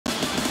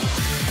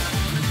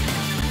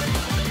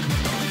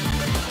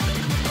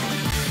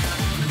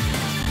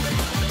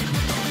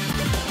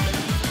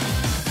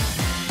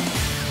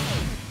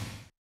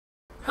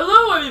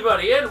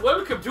everybody, and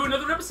welcome to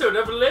another episode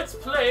of Let's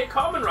Play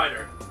Kamen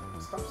Rider.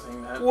 Stop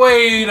saying that.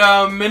 Wait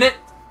a minute.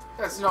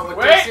 That's not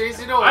what this is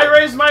at all. I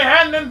raised my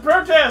hand in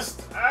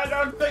protest. I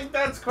don't think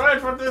that's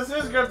quite what this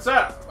is, good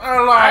sir.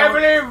 I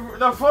believe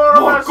the four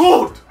of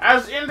us,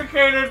 as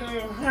indicated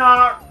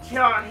here,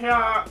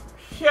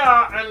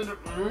 and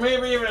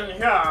maybe even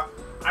here,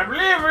 I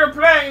believe we're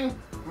playing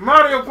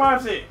Mario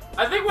Party.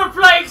 I think we're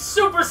playing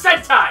Super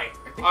Sentai. I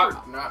think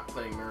we're not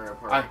playing Mario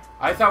Party.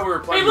 I thought we were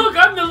playing... Hey look,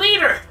 I'm the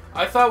leader!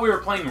 I thought we were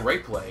playing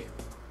Rayplay.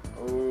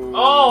 Ooh.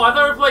 Oh, I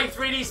thought we were playing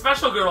 3D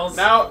Special Girls.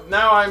 Now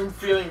I'm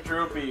feeling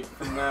droopy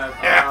from that.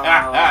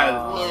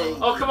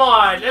 Oh, come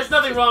on. There's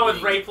nothing wrong with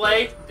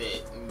Rayplay.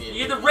 You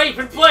get to rape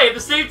and play at the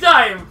same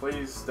time.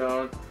 Please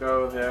don't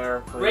go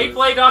there. Please.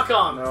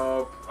 Rayplay.com.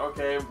 Nope.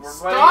 Okay, we're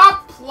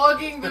Stop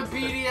plugging the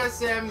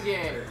BDSM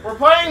game. We're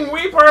playing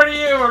Wii Party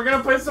U. We're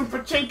gonna play some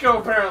pachinko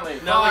apparently.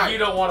 No, that you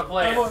don't want to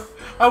play it.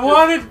 I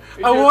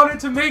wanted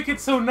to make it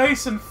so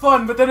nice and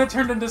fun, but then it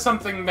turned into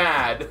something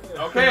mad.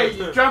 Okay,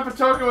 you drop a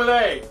token with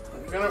A.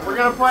 We're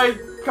gonna play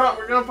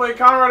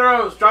Kamen Rider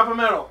Rose. Drop a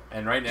medal.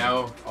 And right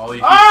now, all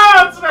you.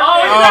 Oh, it's an arcade.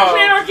 Oh, it's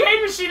actually an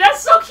arcade machine. That's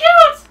so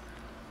cute.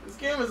 This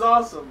game is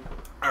awesome.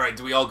 All right,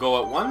 do we all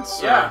go at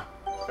once? Yeah,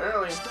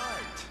 apparently.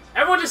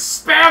 Everyone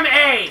just spam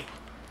A.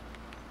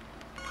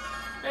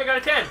 Hey, I got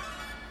a 10.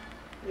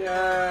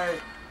 Yay.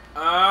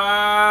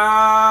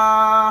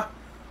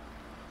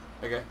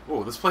 Okay.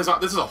 Oh, this plays on.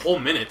 This is a whole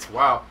minute.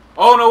 Wow.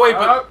 Oh no, wait,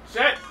 but. Oh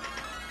shit.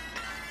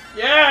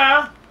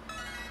 Yeah.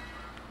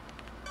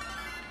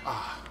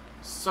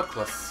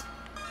 Suckless.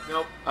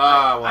 Nope.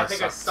 Well, I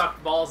think sucks. I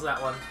sucked balls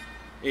that one.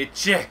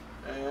 Itchy.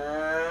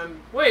 And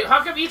Wait,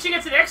 how come Ichida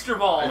gets an extra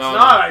ball? it's No,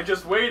 not. no. I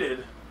just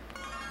waited.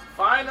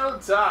 Final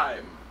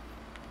time.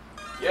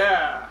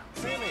 Yeah.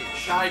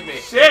 Tied me.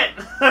 Shit.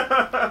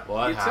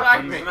 What You tagged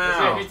happens me. It's now?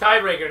 gonna be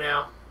tiebreaker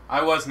now.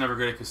 I was never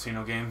good at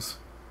casino games.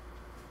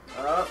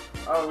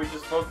 Oh, we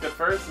just both get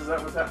first? Is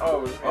that what's that?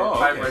 Oh,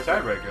 okay. Okay,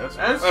 tiebreaker. That's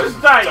And it's that's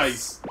just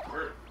dice.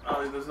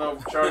 Oh, there's no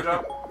charge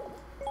up.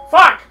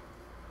 Fuck!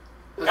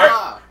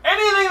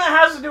 Anything that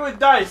has to do with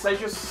dice, I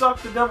just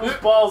suck the devil's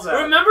balls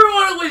out. Remember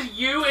when it was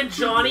you and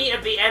Johnny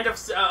at the end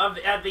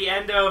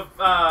of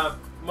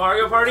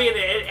Mario Party, and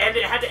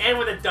it had to end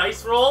with a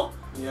dice roll?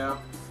 Yeah.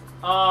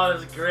 Oh, that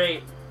was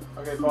great.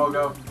 Okay, Paul,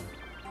 go.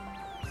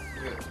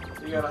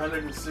 You got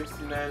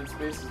 169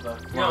 spaces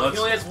left. No, he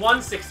only has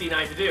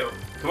 169 to do.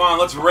 Come on,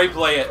 let's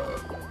replay it.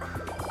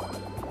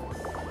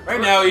 Right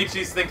now,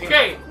 Ichi's thinking,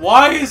 okay,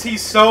 why is he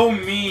so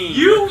mean?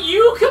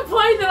 You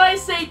complain that I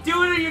say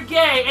do it or you're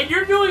gay, and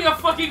you're doing a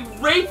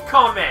fucking rape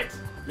comment.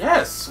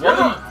 Yes,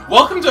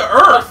 welcome to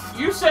Earth.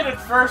 You said it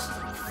first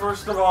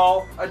of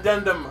all.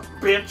 Addendum,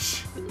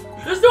 bitch.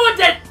 There's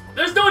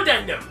no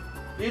addendum.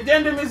 The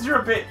addendum is you're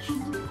a bitch.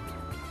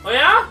 Oh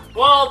yeah?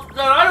 Well,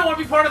 then I don't want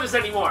to be part of this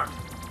anymore.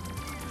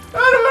 I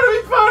don't want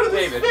to be part of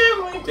this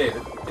family.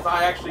 David, if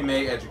I actually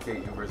may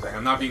educate you for a second,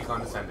 I'm not being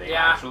condescending,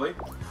 Yeah. actually.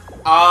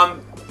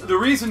 The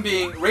reason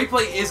being,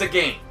 Rayplay is a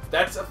game.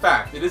 That's a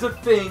fact. It is a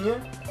thing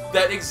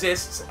that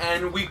exists,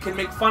 and we can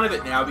make fun of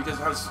it now because of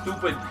how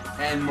stupid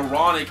and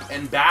moronic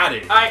and bad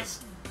it is.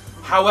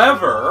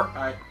 However,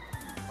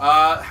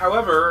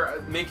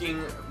 making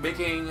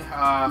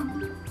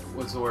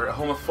what's the word?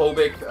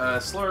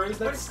 Homophobic slurs.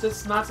 That's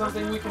just not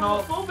something we can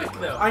all. Homophobic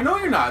though. I know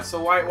you're not.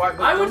 So why?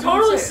 I would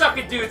totally suck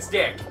a dude's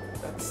dick.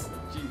 That's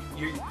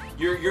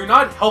you're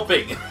not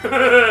helping.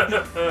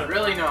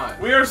 Really not.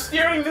 We are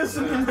steering this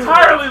in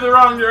entirely the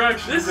wrong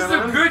direction. This is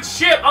some good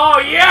shit. Oh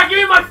yeah, give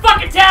me my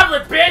fucking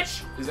tablet,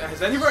 bitch.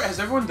 Has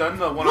everyone done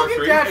the 103?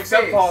 Look at that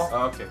except face. Paul?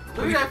 Oh, okay.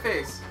 Look at that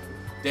face.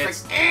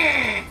 That's It's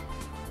like,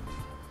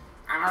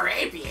 I'm a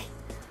rapey.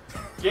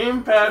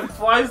 Gamepad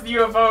flies the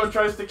UFO and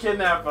tries to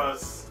kidnap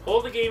us.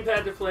 Hold the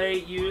gamepad to play.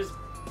 Use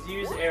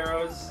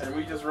arrows. And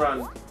we just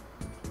run.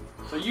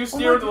 So you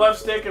steer with the left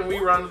stick and we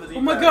run with the D-pad.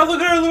 Oh my god,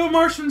 look at our little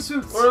Martian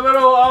suits. We're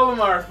little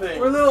Olimar things.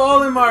 We're little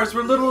Olimars.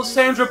 We're little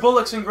Sandra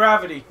Bullocks in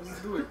Gravity.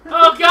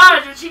 Oh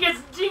god, she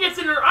gets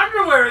in her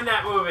underwear in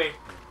that movie.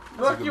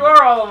 Look, you are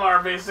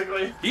Olimar,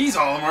 basically. He's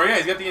Olimar, yeah,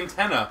 he's got the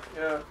antenna.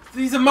 Yeah.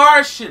 He's a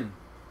Martian.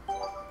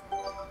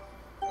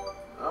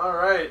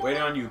 Alright.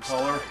 Waiting on you,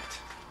 Polar.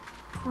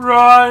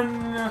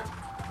 Run!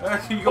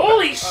 Can you go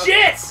Holy back?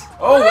 shit!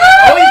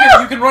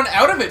 You can run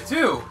out of it,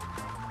 too.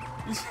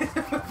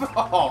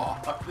 Oh,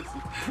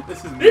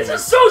 This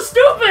is so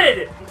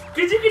stupid!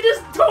 Cause you can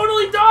just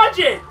totally dodge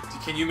it!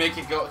 Can you make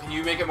it go? Can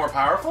you make it more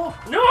powerful?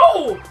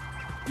 No!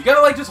 You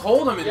gotta like just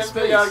hold him in You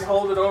space. have to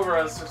hold it over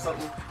us or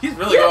something. He's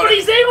really Yeah, going. but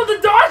he's able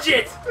to dodge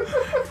it!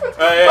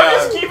 I'm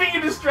just keeping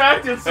you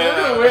distracted, so we're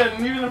gonna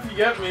win, even if you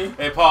get me.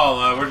 Hey Paul,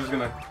 we're just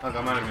gonna. Look,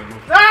 I'm not even gonna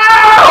move. No!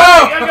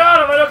 I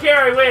got him, I don't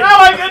care, I win. No,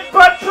 I get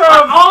butt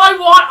probed! All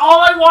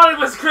I wanted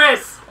was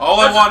Chris. All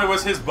I wanted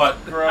was his butt.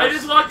 Gross. I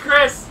just want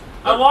Chris.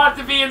 I want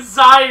it to be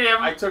inside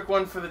him. I took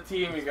one for the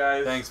team, you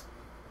guys. Thanks.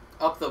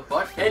 Up the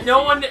butt. And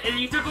no one, and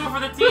you took one for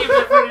the team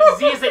for a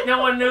disease that no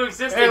one knew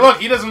existed. Hey, look,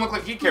 he doesn't look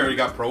like he cared he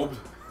got probed.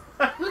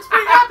 Looks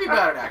pretty happy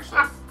about it,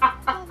 actually.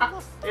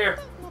 Here.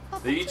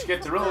 They each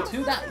get to roll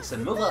 2 dice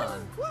and move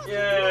on.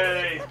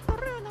 Yay!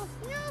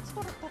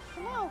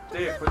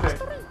 Dave, push A.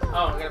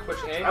 Oh, I'm gonna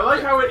push A. I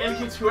like how it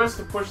indicates who has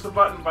to push the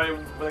button by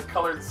with a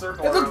colored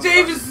circle. Hey, look, around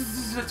Dave the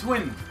is a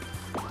twin.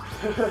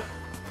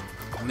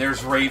 And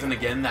there's Raven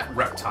again, that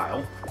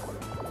reptile.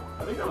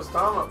 I think that was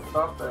Tom up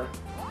top there.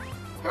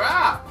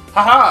 Hurrah!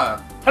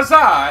 Haha!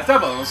 Huzzah!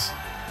 Doubles!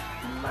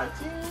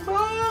 Matching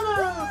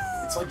bonus!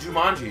 It's like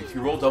Jumanji. If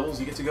you roll doubles,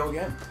 you get to go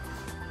again.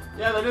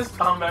 Yeah, that is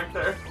Tom back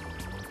there.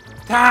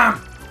 Tom!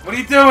 What are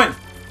you doing?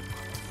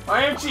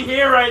 Why aren't you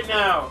here right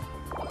now?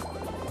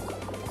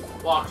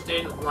 Walks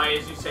in right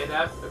as you say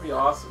that. That'd be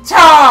awesome.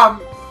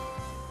 Tom!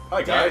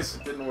 Hi, guys.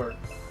 It didn't work.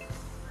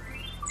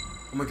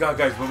 Oh my god,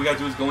 guys, what we gotta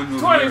do is go into a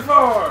 24!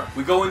 mirror.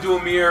 We go into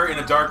a mirror in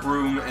a dark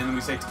room and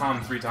we say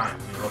Tom 3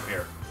 times. And you're up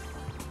here.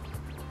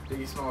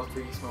 Biggie Smalls,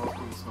 Biggie Smalls,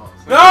 Biggie Smalls.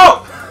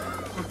 No!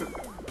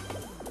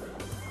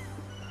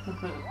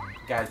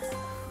 Guys,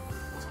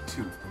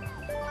 2.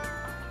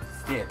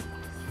 Step.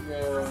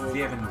 Yeah.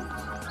 7 moves.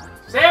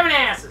 7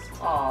 asses!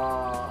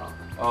 Aww.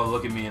 Oh,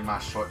 look at me in my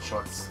short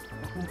shorts.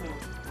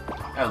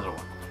 A little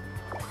one.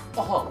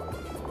 Oh!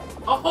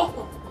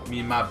 Oh! Me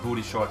and my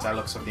booty shorts, I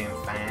look so damn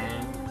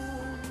fine.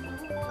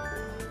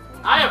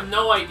 I have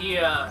no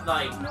idea,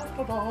 like... I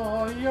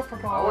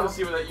want to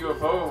see what that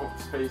UFO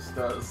space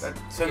does. That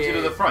sends you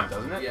to the front,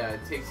 doesn't it? Yeah,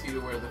 it takes you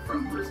to where the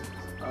front person is.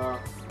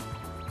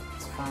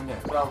 Let's find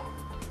out. So.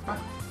 Huh?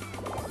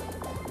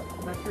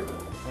 My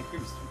favorite. My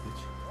previous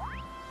bitch.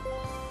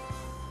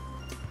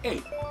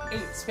 8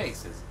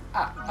 spaces.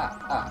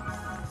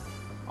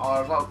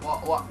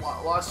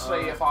 Let's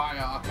see if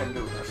I can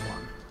do this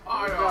one.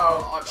 I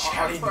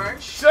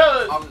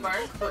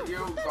think that you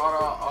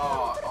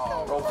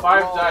gotta roll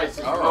 5 dice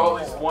and Oh. roll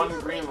at least 1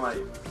 green light.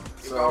 You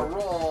So, gotta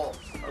roll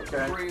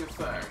okay. 3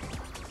 things.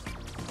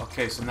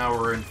 Okay, so now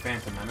we're in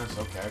Phantom Menace.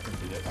 Okay, I can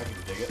dig it. I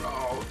can dig it.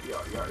 Oh,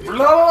 yeah. Blah,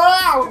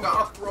 blah, You blah.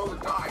 gotta throw the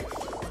dice.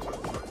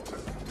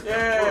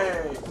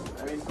 Yay!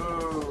 I mean,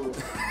 boo.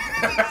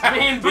 Yeah, I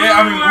mean,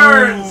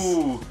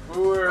 boo.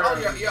 Booer. Oh,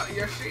 yeah,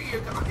 you see, you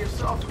got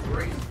yourself a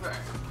green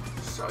thing.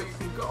 So you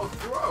can go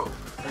through.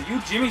 Are you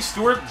Jimmy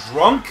Stewart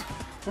drunk?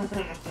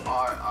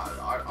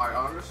 I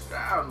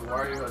understand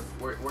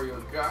where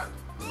you got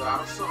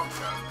that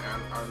assumption,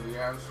 and the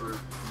answer is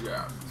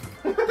yes.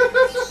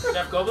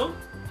 Jeff Goldblum?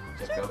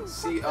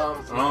 See,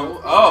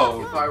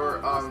 Oh. if I were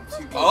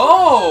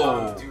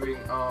to be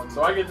doing So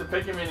I get to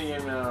pick a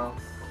minigame now.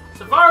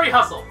 Safari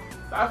Hustle.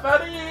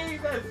 Safari!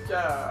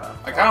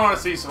 I kind of want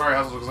to see Safari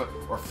Hustle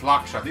or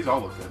Flock Shot. These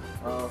all look good.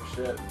 Oh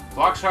shit.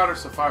 Flock Shot or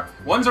Safari.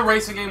 One's a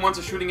racing game, one's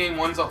a shooting game,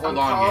 one's a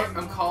hold-on game.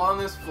 I'm calling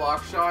this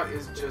Flock Shot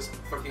is just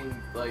fucking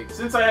like.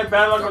 Since I had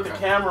bad luck with the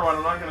camera one,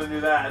 I'm not gonna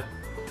do that.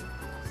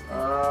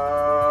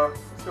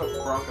 Let's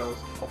go Broncos.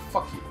 Oh,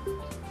 fuck you.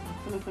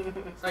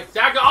 It's like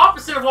exact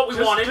opposite of what we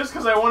wanted. Just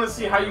because I want to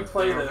see how you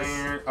play this.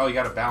 Oh, you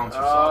gotta balance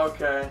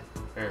yourself. Okay.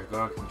 Here,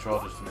 go on control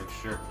just to make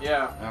sure.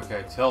 Yeah.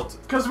 Okay, tilt.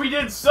 Because we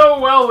did so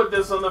well with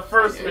this on the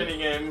first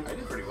minigame. I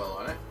did pretty well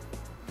on it.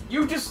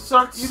 You just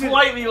sucked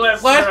slightly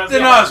less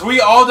than us.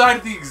 We all died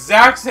at the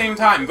exact same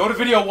time. Go to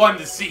video 1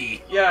 to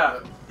see.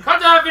 Yeah. Cut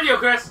to that video,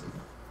 Chris.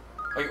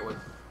 Wait, what?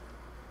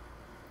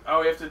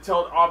 Oh, you have to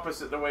tilt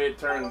opposite the way it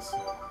turns.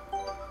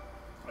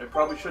 I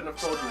probably shouldn't have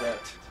told you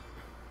that.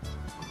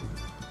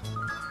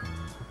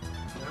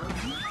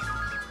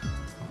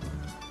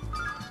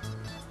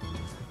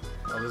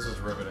 Oh, this is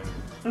riveting.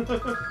 It's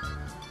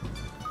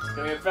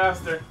gonna get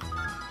faster.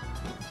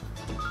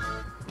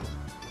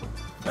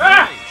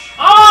 Ah!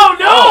 Oh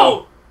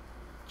no!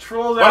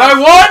 Trolls But I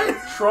won!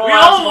 Troll We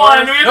all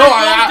won. We had to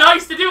roll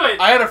dice to do it.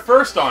 I had a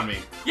first on me.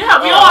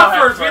 Yeah, we all have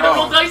first. We have to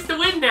roll dice to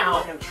win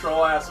now. Fucking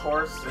troll ass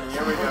horse. And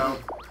here we go.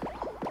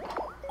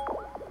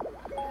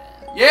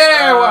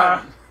 Yeah, I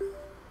won.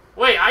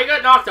 Wait, I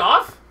got knocked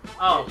off?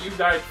 Oh. You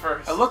died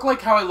first. I look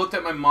like how I looked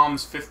at my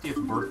mom's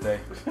 50th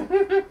birthday.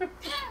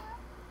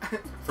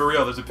 For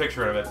real, there's a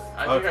picture of it.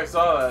 I think I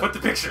saw that. Put the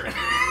picture in.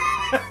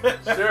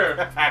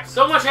 Sure.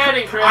 So much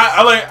editing, Chris.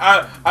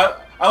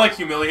 I like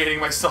humiliating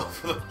myself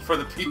for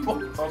the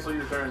people. It's also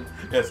your turn.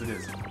 Yes, it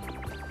is.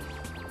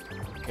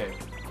 Okay.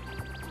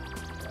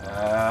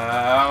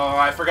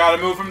 I forgot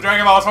a move from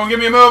Dragon Ball. Someone give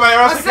me a move. I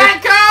was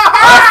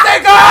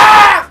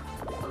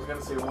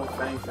gonna say Wolf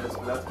Fang Fist,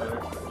 but that's better.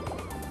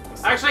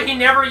 Actually, he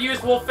never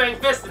used Wolf Fang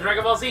Fist in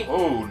Dragon Ball Z.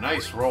 Oh,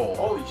 nice roll.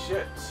 Holy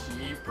shit.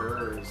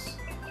 Jeepers.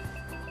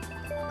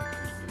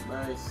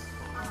 Nice.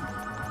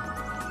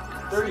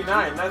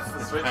 39, that's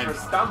the switch for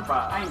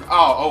Stampa.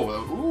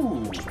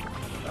 Ooh.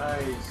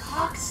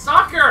 Nice.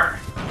 Soccer!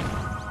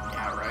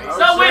 Yeah, right.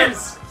 So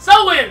wins!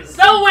 So wins!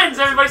 So wins,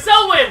 everybody!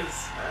 So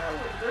wins!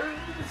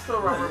 You can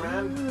still rubber,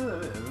 man.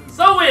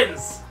 So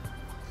wins!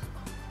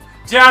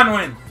 John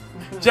wins.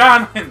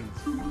 John wins.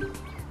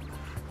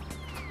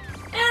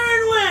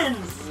 Aaron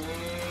wins!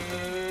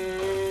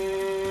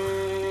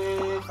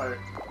 Fire.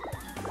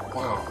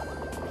 Wow.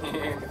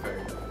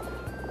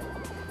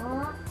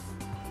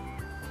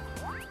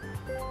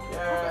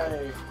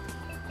 Yay.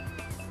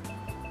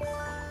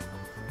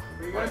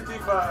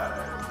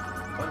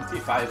 25.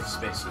 25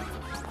 spaces.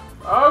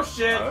 Oh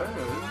shit.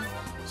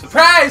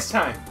 Surprise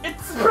time!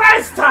 It's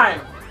surprise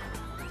time!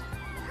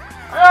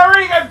 I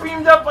already got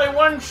beamed up by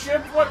one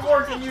ship. What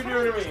more can you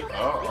do to me?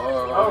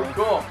 Oh,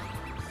 cool.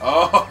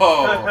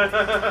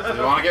 Oh.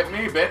 You want to get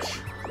me, bitch?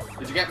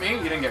 Did you get me?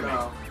 You didn't get me.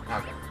 No.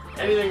 Okay.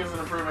 Anything is an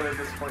improvement at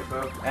this point,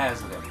 though.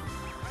 As it is.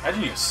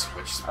 Imagine you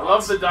switch spots. I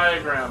love the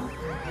diagram.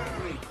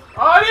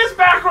 Oh, it is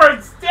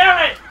backwards!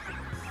 Damn it!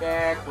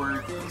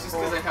 Backwards. It's just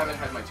because I haven't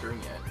had my turn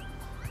yet.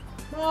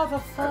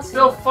 That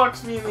still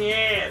fucks me in the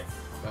ass.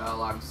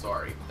 Well, I'm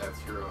sorry. That's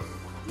your own.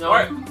 No.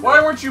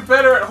 Why weren't you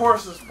better at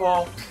horses,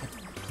 Paul?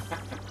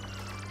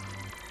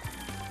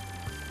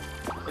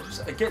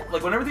 I get,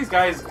 like, whenever these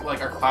guys,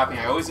 like, are clapping,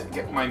 I always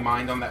get my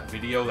mind on that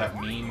video, that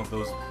meme of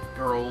those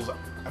girls.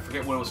 I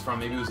forget what it was from.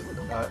 Maybe it was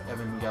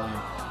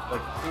Evangelion.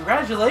 Like,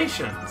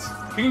 congratulations!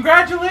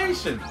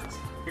 Congratulations!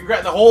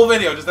 The whole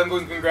video, just them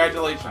going,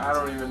 congratulations. I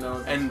don't even know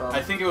what And from.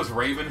 I think it was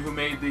Raven who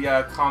made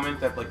the comment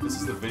that, like, this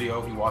is the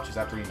video he watches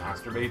after he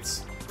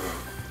masturbates.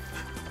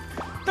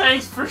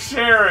 Thanks for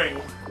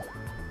sharing.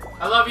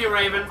 I love you,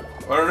 Raven.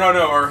 Or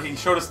no, or he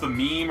showed us the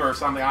meme or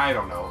something. I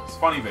don't know. It's a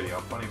funny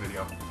video.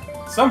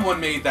 Someone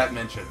made that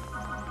mention.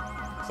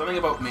 Something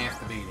about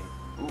masturbating.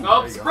 Ooh,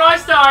 Oh,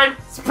 surprise time!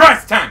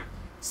 Surprise time!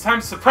 It's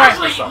time to surprise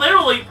Actually, myself.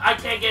 literally, I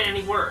can't get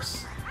any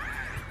worse.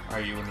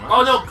 Are you in last?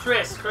 Oh no,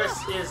 Chris. Chris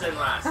is in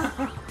last.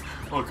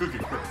 Oh, Cookie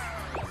Chris.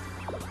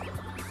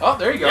 Oh,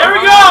 there you go. There we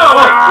go!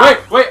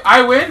 Oh, wait,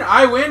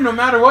 I win, no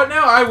matter what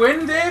now. I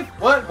win, Dave.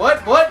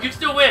 What? You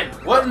still win.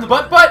 What in the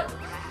butt?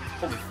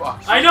 Holy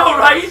fuck. I know,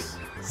 right?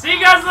 See you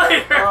guys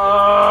later.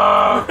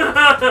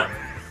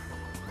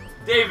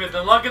 David,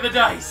 the luck of the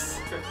dice.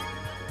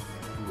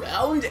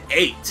 Round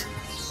 8.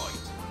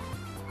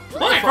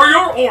 Play for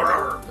your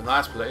order. The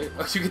last play.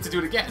 Oh, you get to do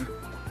it again.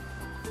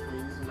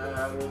 Freeze.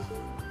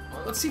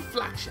 Well, let's see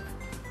Flagship.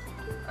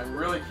 I'm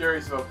really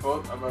curious about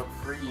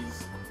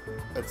freeze.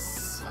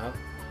 That's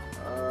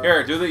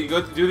here. Do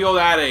the old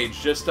adage.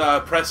 Just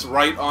press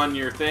right on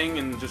your thing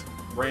and just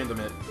random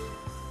it.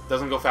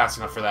 Doesn't go fast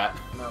enough for that.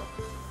 No.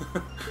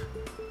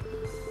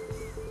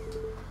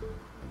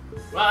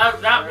 Well,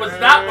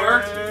 that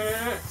worked.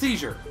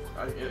 Seizure.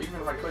 Even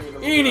if I click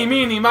it, Eeny,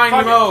 meeny, miny,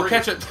 Fuck it, mo. freeze.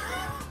 Catch it.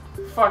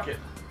 Fuck it.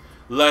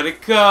 Let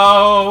it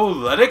go.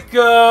 Let it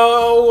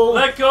go.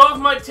 Let go of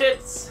my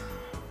tits.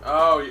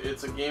 Oh,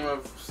 it's a game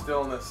of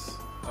stillness.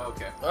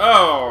 Okay.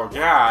 Oh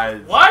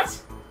God.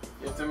 What?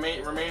 You have to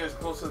remain as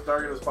close to the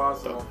target as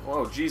possible.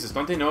 Oh Jesus!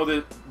 Don't they know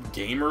that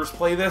gamers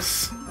play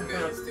this? Okay,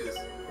 let's do this.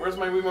 Where's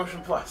my Wii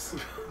Motion Plus?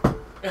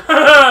 You have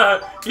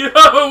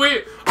a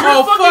Wii.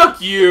 Oh fuck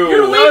you!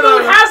 Your Wii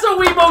No. has a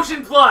Wii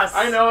Motion Plus.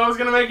 I know, I was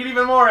gonna make it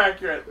even more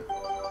accurate.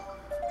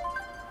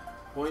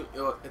 Point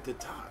at the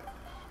time.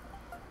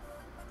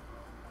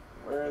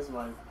 Where is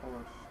mine? Hold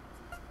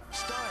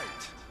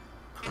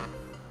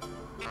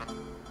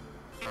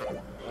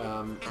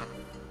on.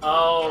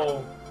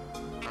 Oh.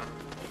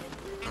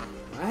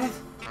 What?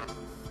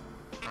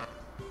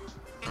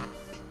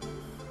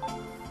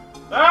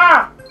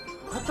 Ah!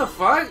 What the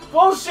fuck?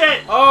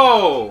 Bullshit!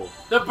 Oh.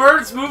 The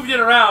birds moved it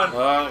around.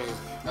 No,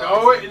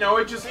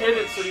 it just hit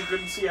it so you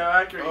couldn't see how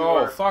accurate you Oh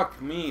were. fuck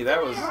me!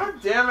 That was. God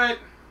damn it!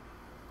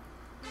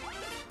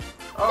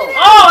 Oh,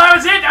 Oh, that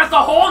was it. That's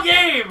the whole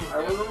game.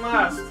 I wasn't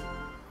last.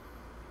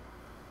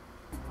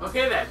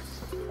 Okay then.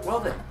 Well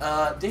then,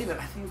 David,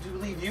 I think we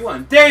leave you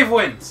on. Dave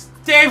wins.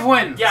 Dave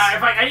wins. Yeah,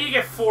 if I need to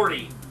get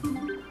 40.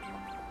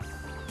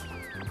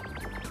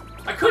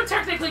 I could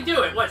technically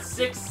do it. What, 10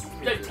 sixes?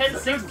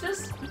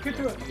 You could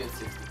do it. You get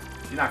 60.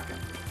 You're not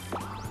gonna.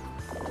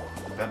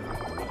 Better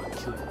not. I'm gonna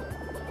kill you.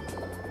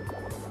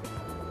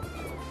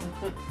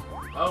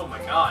 Oh my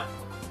god.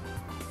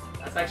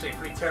 That's actually a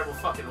pretty terrible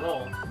fucking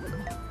roll.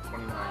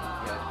 29.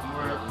 Yeah.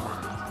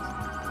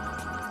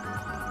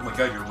 Oh my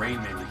god, you're Rain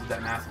Man. You did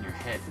that math in your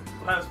head.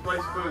 Last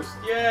place boost.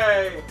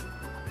 Yay!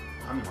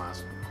 I'm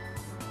last.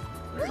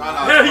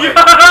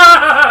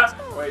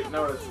 Wait,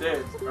 no, it's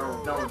Dave.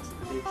 No, it's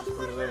Dave just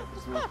put it there.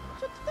 It's me.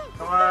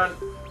 Come on.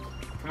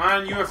 Come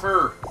on,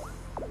 UFR.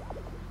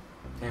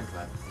 10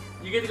 plat.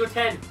 You get to go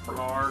 10.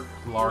 Larg.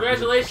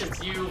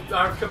 Congratulations, you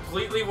are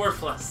completely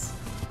worthless.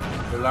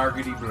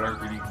 Blargity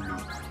blargity blue.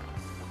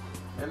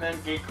 And then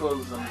gate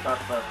closes on top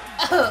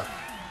left.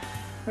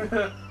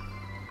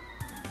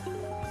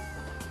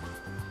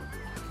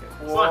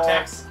 Come on,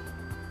 Tex.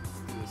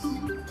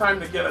 Time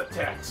to get a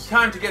text.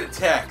 Time to get a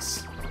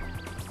text.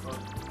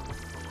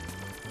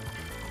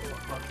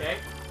 Okay.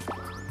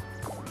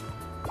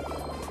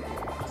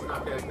 It's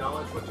not gonna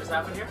acknowledge what just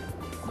happened here.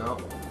 No,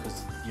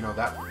 because, you know,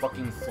 that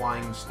fucking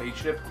flying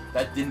spaceship,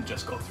 that didn't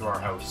just go through our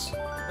house.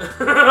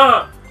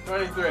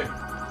 23.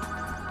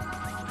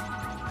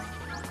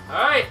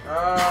 Alright.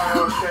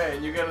 Okay,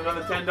 and you get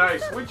another 10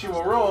 dice, which you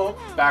will roll.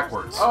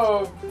 Backwards.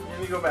 Oh,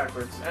 and you go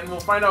backwards. And we'll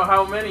find out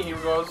how many he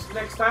goes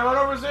next time on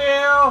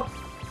Overzeal!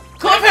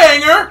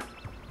 Cliffhanger!